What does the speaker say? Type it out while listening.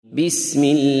بسم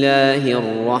الله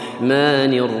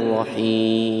الرحمن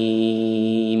الرحيم.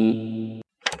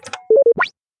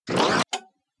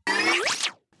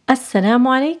 Assalamu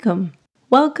alaikum.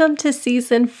 Welcome to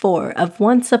Season 4 of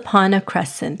Once Upon a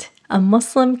Crescent, a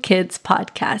Muslim Kids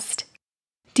podcast.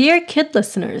 Dear kid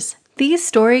listeners, these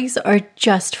stories are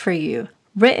just for you,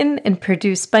 written and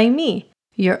produced by me,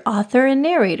 your author and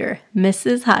narrator,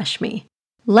 Mrs. Hashmi.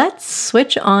 Let's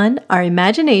switch on our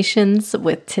imaginations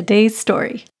with today's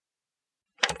story.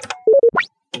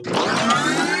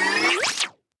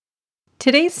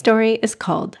 Today's story is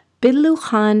called Billu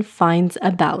Khan Finds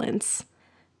a Balance.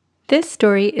 This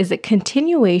story is a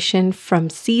continuation from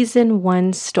Season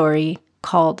 1's story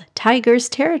called Tiger's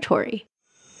Territory.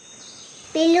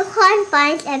 Billu Khan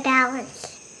finds a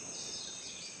balance.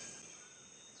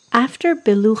 After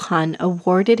Billu Khan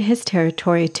awarded his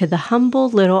territory to the humble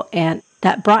little ant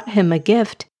that brought him a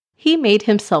gift, he made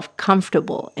himself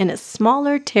comfortable in a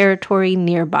smaller territory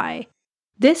nearby.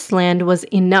 This land was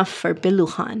enough for Billu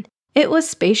Khan. It was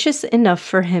spacious enough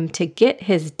for him to get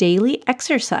his daily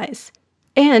exercise.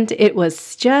 And it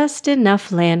was just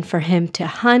enough land for him to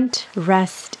hunt,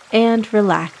 rest, and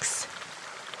relax.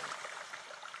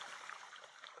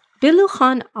 Billu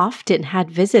Khan often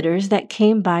had visitors that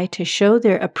came by to show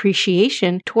their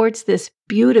appreciation towards this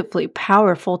beautifully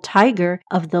powerful tiger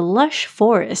of the lush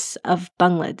forests of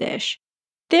Bangladesh.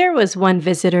 There was one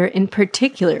visitor in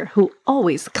particular who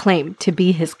always claimed to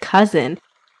be his cousin,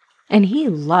 and he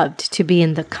loved to be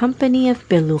in the company of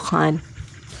Billu Khan.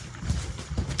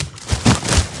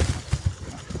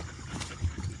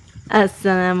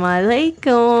 Assalamu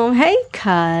alaikum. Hey,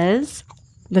 cuz,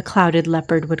 the clouded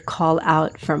leopard would call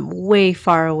out from way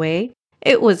far away.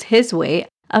 It was his way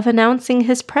of announcing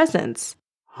his presence.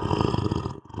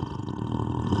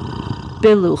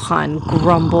 Billu Khan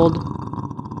grumbled,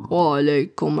 Wa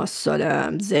alaikum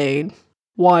assalam, Zain.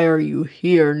 Why are you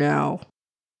here now?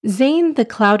 Zain the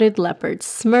clouded leopard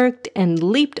smirked and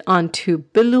leaped onto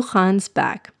Billu Khan's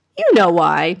back. You know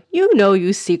why. You know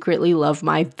you secretly love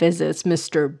my visits,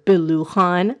 Mr. Billu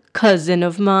Khan, cousin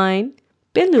of mine.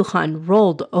 Billu Khan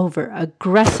rolled over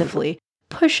aggressively,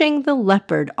 pushing the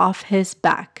leopard off his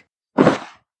back.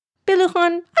 Billu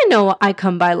Khan, I know I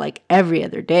come by like every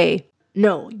other day.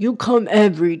 No, you come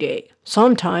every day.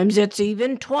 Sometimes it's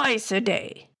even twice a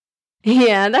day.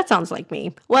 Yeah, that sounds like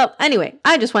me. Well, anyway,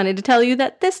 I just wanted to tell you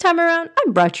that this time around, I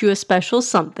brought you a special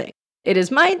something. It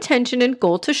is my intention and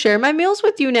goal to share my meals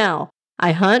with you now.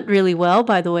 I hunt really well,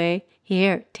 by the way.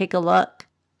 Here, take a look.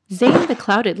 Zain the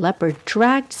clouded leopard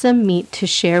dragged some meat to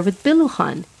share with Billu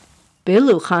Khan.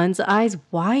 Billu Khan's eyes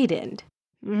widened.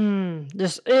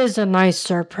 This is a nice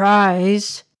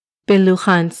surprise, Billu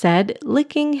Khan said,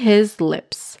 licking his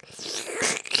lips.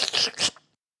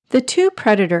 The two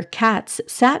predator cats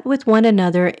sat with one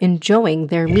another enjoying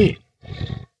their meat.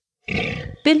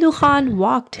 Billu Khan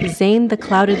walked Zain the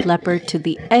clouded leopard to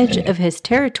the edge of his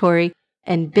territory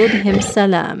and bid him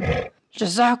salam.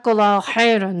 Jazakallah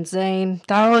khairan, Zain.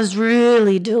 That was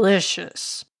really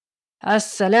delicious.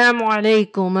 Assalamu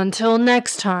alaikum until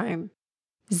next time.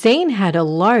 Zain had a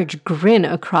large grin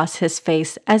across his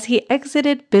face as he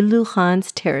exited Billu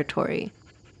Khan's territory.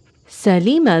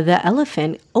 Salima the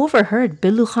elephant overheard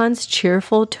Billu Khan's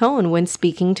cheerful tone when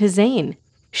speaking to Zain.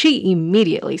 She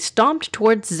immediately stomped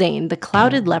towards Zain the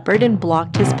clouded leopard and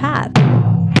blocked his path.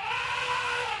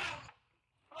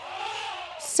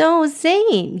 So,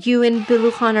 Zain, you and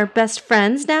Billu Khan are best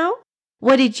friends now?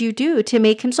 What did you do to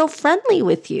make him so friendly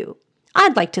with you?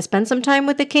 I'd like to spend some time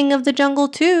with the king of the jungle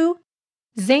too.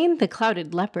 Zain the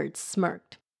clouded leopard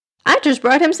smirked. I just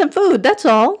brought him some food, that's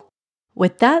all.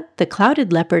 With that, the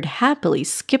clouded leopard happily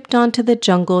skipped onto the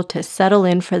jungle to settle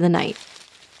in for the night.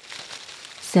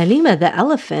 Salima the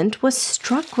elephant was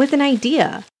struck with an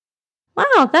idea.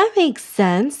 Wow, that makes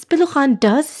sense. Billu Khan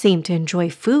does seem to enjoy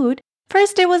food.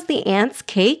 First it was the ant's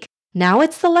cake, now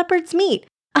it's the leopard's meat.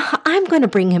 I'm going to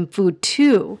bring him food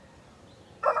too.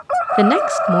 The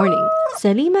next morning,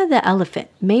 Salima the elephant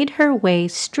made her way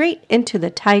straight into the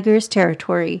tiger's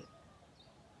territory.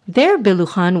 There Billu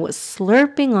Khan was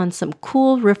slurping on some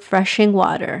cool, refreshing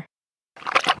water.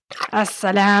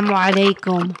 Assalamu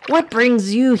alaikum. What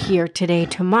brings you here today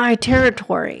to my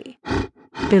territory?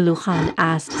 Billu Khan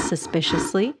asked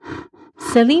suspiciously.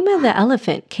 Salima the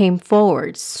elephant came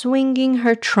forward, swinging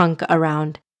her trunk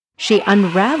around. She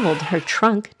unraveled her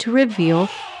trunk to reveal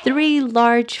 3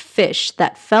 large fish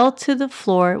that fell to the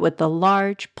floor with a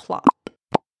large plop.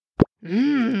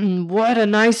 What a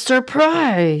nice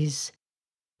surprise,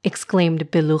 exclaimed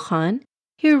Billu Khan.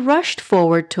 He rushed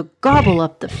forward to gobble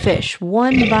up the fish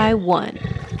one by one.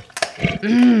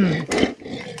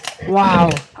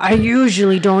 Wow, I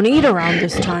usually don't eat around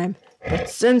this time, but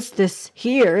since this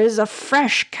here is a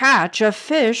fresh catch of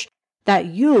fish that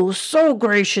you so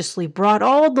graciously brought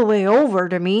all the way over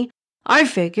to me, I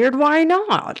figured why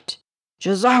not?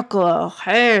 Jazakallah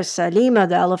khair, Salima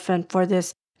the elephant, for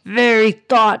this very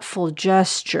thoughtful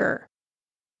gesture.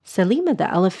 Salima the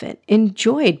elephant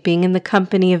enjoyed being in the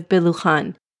company of Billu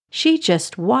Khan. She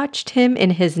just watched him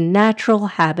in his natural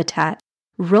habitat,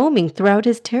 roaming throughout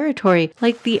his territory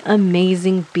like the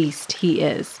amazing beast he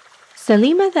is.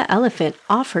 Salima the elephant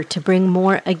offered to bring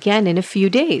more again in a few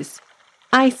days.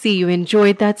 I see you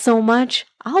enjoyed that so much.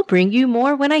 I'll bring you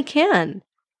more when I can.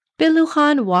 Billu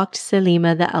Khan walked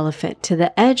Salima the elephant to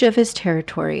the edge of his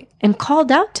territory and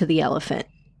called out to the elephant.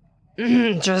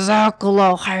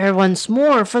 Jazakallah khair once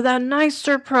more for that nice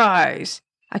surprise.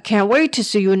 I can't wait to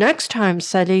see you next time,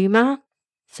 Salima.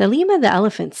 Salima the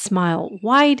elephant's smile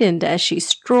widened as she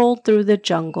strolled through the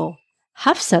jungle.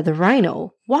 Hafsa the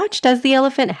rhino watched as the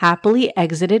elephant happily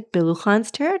exited Billu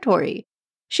Khan's territory.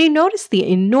 She noticed the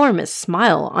enormous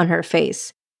smile on her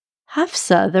face.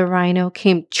 Hafsa the rhino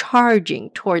came charging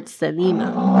towards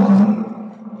Salima.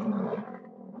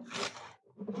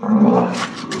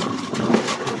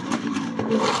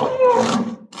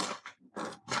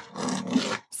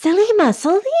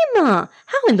 Salima,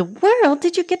 how in the world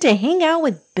did you get to hang out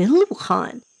with Billu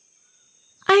Khan?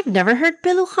 I've never heard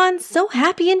Billu Khan so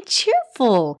happy and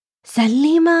cheerful.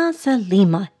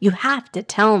 Salima, you have to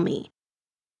tell me.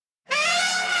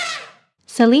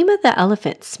 Salima the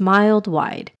elephant smiled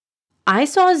wide. I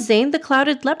saw Zain the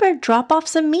clouded leopard drop off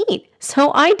some meat,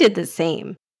 so I did the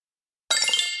same.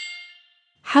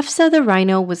 Hafsa the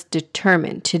rhino was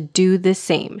determined to do the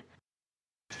same.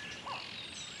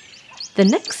 The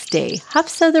next day,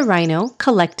 Hafsa the rhino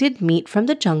collected meat from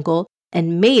the jungle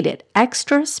and made it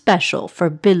extra special for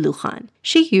Billu Khan.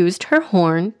 She used her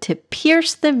horn to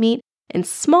pierce the meat in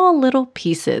small little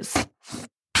pieces.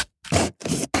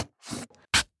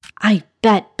 I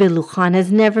bet Billu Khan has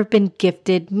never been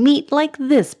gifted meat like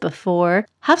this before,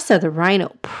 Hafsa the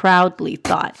rhino proudly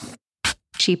thought.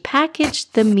 She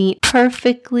packaged the meat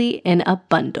perfectly in a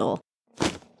bundle.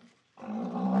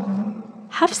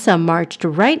 Hafsa marched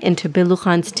right into Billu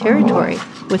Khan's territory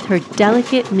with her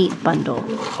delicate meat bundle.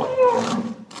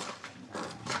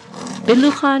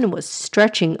 Billu Khan was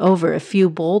stretching over a few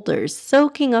boulders,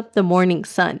 soaking up the morning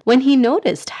sun, when he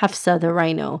noticed Hafsa the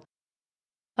rhino.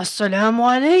 Assalamu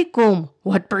alaikum.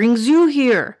 What brings you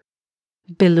here?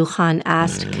 Billu Khan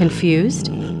asked, confused.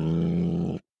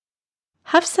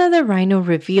 Hafsa the rhino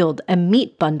revealed a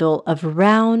meat bundle of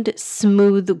round,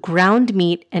 smooth, ground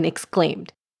meat and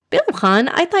exclaimed, Billu Khan,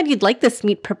 I thought you'd like this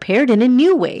meat prepared in a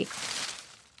new way.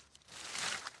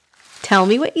 Tell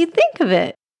me what you think of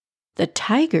it. The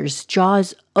tiger's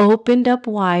jaws opened up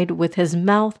wide with his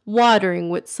mouth watering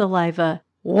with saliva.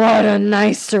 What a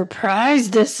nice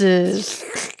surprise this is.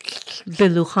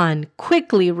 Billu Khan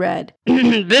quickly read,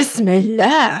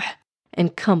 Bismillah,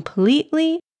 and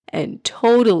completely and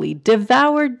totally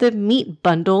devoured the meat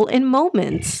bundle in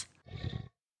moments.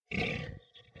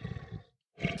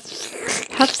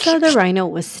 Hafsa the rhino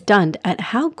was stunned at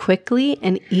how quickly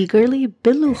and eagerly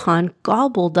Billu Khan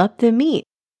gobbled up the meat.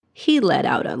 He let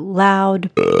out a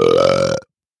loud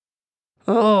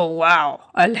Oh, wow.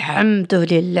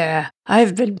 Alhamdulillah.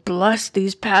 I've been blessed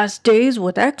these past days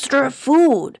with extra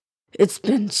food. It's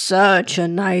been such a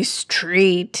nice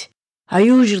treat. I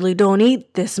usually don't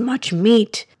eat this much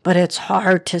meat, but it's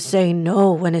hard to say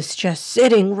no when it's just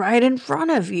sitting right in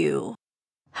front of you.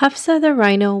 Hafsa the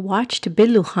rhino watched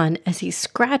Billu Khan as he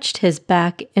scratched his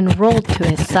back and rolled to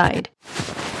his side.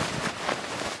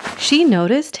 She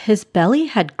noticed his belly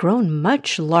had grown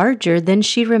much larger than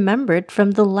she remembered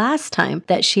from the last time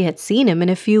that she had seen him in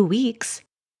a few weeks.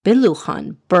 Billu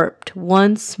Khan burped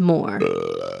once more.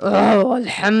 Oh,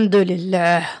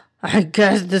 alhamdulillah. I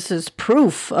guess this is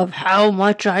proof of how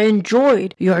much I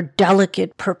enjoyed your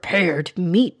delicate prepared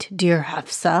meat, dear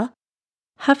Hafsa.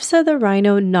 Hafsa the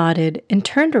rhino nodded and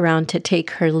turned around to take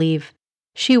her leave.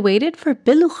 She waited for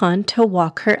Billu Khan to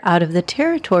walk her out of the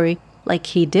territory like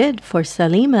he did for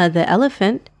Salima the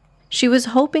elephant. She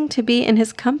was hoping to be in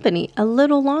his company a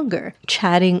little longer,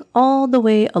 chatting all the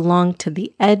way along to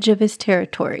the edge of his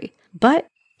territory. But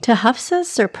to Hafsa's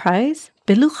surprise,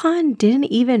 Billu Khan didn't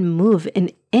even move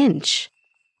an inch.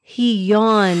 He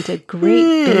yawned a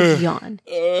great big yawn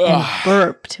and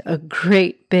burped a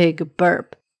great big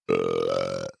burp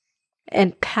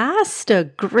and passed a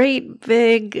great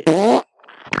big...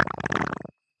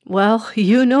 Well,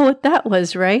 you know what that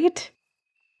was, right?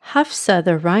 Hafsa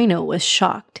the rhino was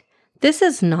shocked. This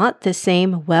is not the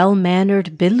same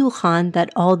well-mannered Billu Khan that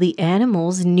all the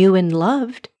animals knew and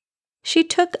loved. She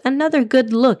took another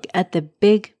good look at the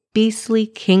big, beastly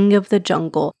king of the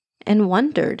jungle and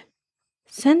wondered,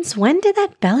 since when did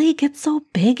that belly get so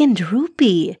big and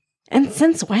droopy? And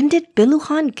since when did Billu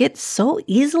Khan get so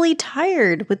easily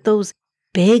tired with those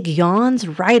big yawns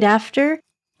right after?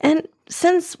 And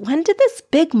since when did this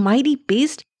big mighty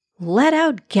beast let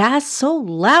out gas so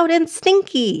loud and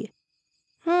stinky?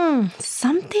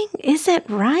 Something isn't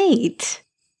right.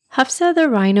 Hafsa the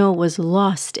rhino was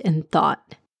lost in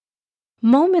thought.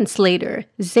 Moments later,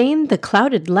 Zain the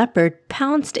clouded leopard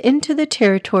pounced into the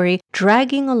territory,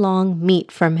 dragging along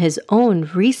meat from his own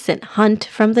recent hunt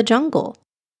from the jungle.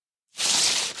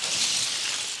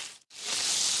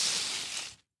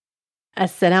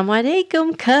 Assalamu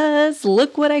alaikum, cuz.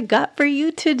 Look what I got for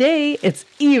you today. It's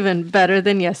even better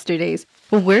than yesterday's.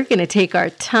 We're gonna take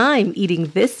our time eating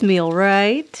this meal,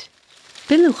 right?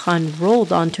 Billu Khan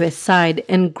rolled onto his side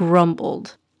and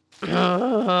grumbled. Wa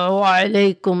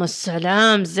alaikum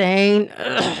assalam, Zain.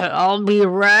 I'll be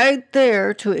right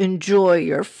there to enjoy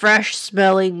your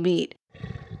fresh-smelling meat.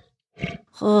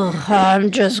 I'm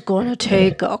just gonna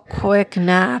take a quick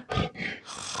nap.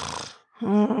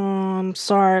 I'm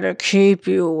sorry to keep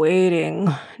you waiting.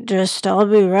 I'll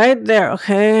be right there,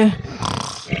 okay?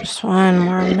 Just one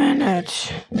more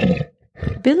minute.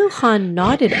 Billu Khan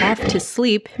nodded off to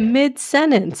sleep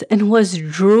mid-sentence and was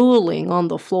drooling on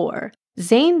the floor.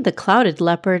 Zain the clouded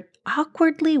leopard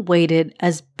awkwardly waited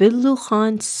as Billu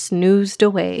Khan snoozed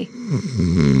away.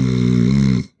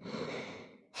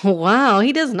 Wow,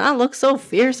 he does not look so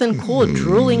fierce and cool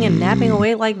drooling and napping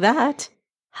away like that.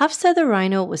 Hafsa the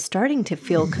rhino was starting to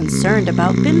feel concerned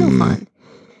about Billu Khan.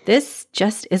 This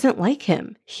just isn't like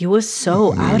him. He was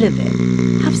so out of it.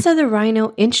 Hafsa the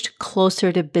rhino inched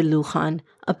closer to Billu Khan,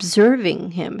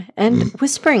 observing him and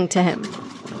whispering to him,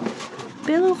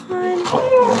 Billu Khan,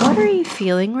 what are you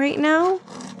feeling right now?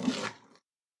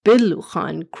 Billu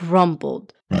Khan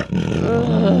grumbled.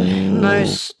 My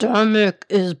stomach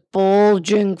is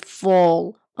bulging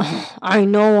full. I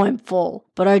know I'm full,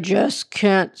 but I just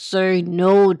can't say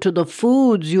no to the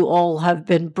foods you all have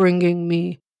been bringing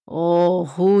me. Oh,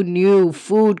 who knew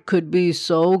food could be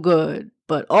so good,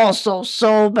 but also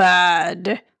so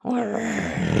bad?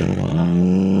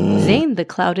 Zain the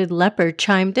clouded leopard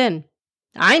chimed in.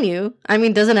 I knew.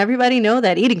 Doesn't everybody know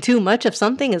that eating too much of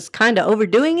something is kind of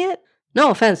overdoing it?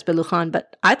 No offense, Billu Khan,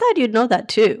 but I thought you'd know that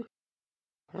too.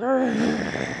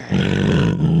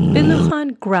 Billu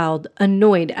Khan growled,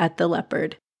 annoyed at the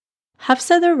leopard.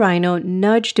 Hafsa the rhino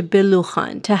nudged Billu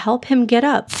Khan to help him get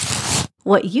up.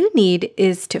 What you need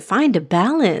is to find a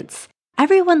balance.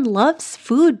 Everyone loves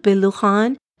food, Billu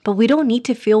Khan, but we don't need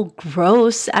to feel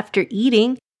gross after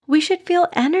eating. We should feel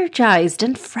energized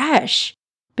and fresh.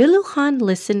 Billu Khan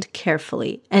listened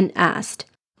carefully and asked,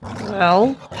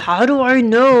 Well, how do I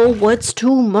know what's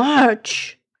too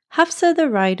much? Hafsa the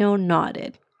rhino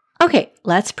nodded. Okay,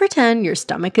 let's pretend your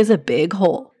stomach is a big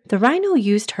hole. The rhino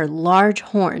used her large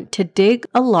horn to dig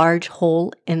a large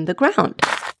hole in the ground.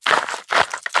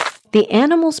 The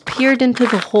animals peered into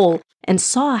the hole and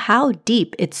saw how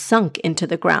deep it sunk into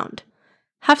the ground.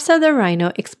 Hafsa the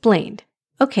rhino explained,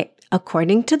 okay,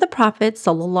 according to the Prophet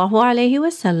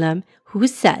ﷺ, who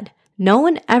said, no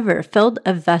one ever filled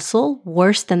a vessel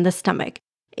worse than the stomach.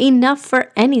 Enough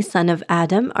for any son of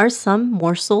Adam are some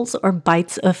morsels or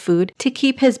bites of food to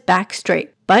keep his back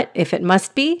straight. But if it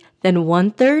must be, then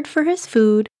 1/3 for his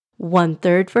food,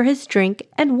 1/3 for his drink,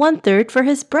 and 1/3 for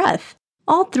his breath.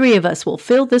 All three of us will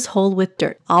fill this hole with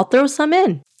dirt. I'll throw some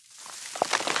in.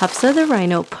 Hafsa the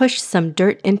rhino pushed some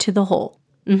dirt into the hole.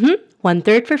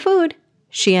 1/3 for food,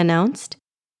 she announced.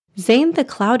 Zain the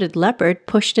clouded leopard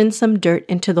pushed in some dirt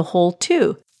into the hole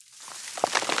too.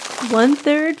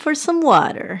 1/3 for some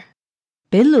water.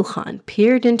 Billu Khan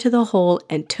peered into the hole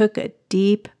and took a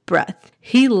deep breath.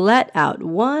 He let out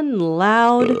one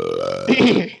loud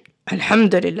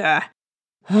Alhamdulillah.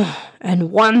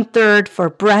 And 1/3 for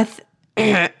breath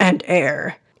and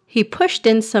air. He pushed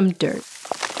in some dirt.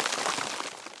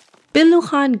 Billu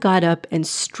Khan got up and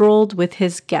strolled with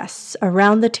his guests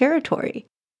around the territory.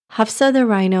 Hafsa the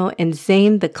rhino and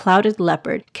Zain the clouded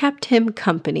leopard kept him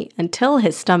company until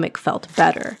his stomach felt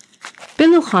better.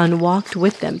 Billu Khan walked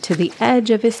with them to the edge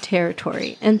of his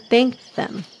territory and thanked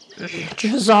them.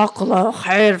 Jazakallah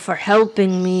khair for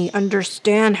helping me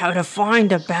understand how to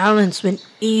find a balance when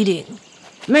eating.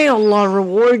 May Allah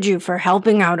reward you for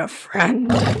helping out a friend.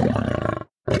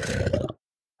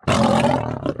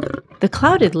 The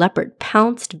clouded leopard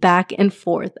pounced back and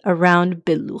forth around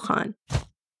Billu Khan.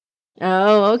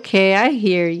 Oh, okay, I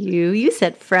hear you. You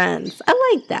said friends. I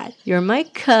like that. You're my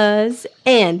cuz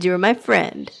and you're my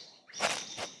friend.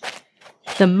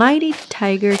 The mighty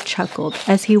tiger chuckled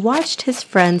as he watched his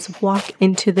friends walk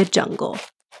into the jungle.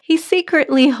 He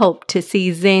secretly hoped to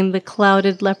see Zane the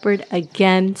clouded leopard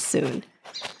again soon.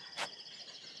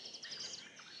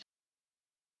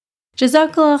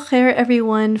 Jazakallah khair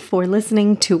everyone for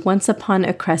listening to Once Upon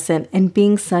a Crescent and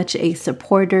being such a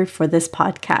supporter for this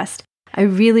podcast. I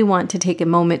really want to take a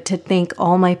moment to thank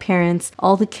all my parents,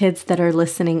 all the kids that are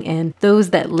listening in, those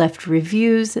that left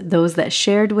reviews, those that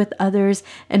shared with others,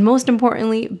 and most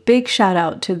importantly, big shout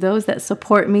out to those that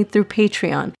support me through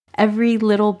Patreon. Every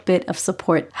little bit of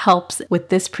support helps with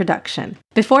this production.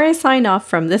 Before I sign off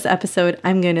from this episode,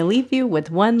 I'm going to leave you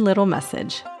with one little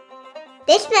message.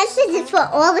 This message is for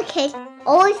all the kids.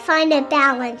 Always find a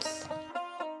balance.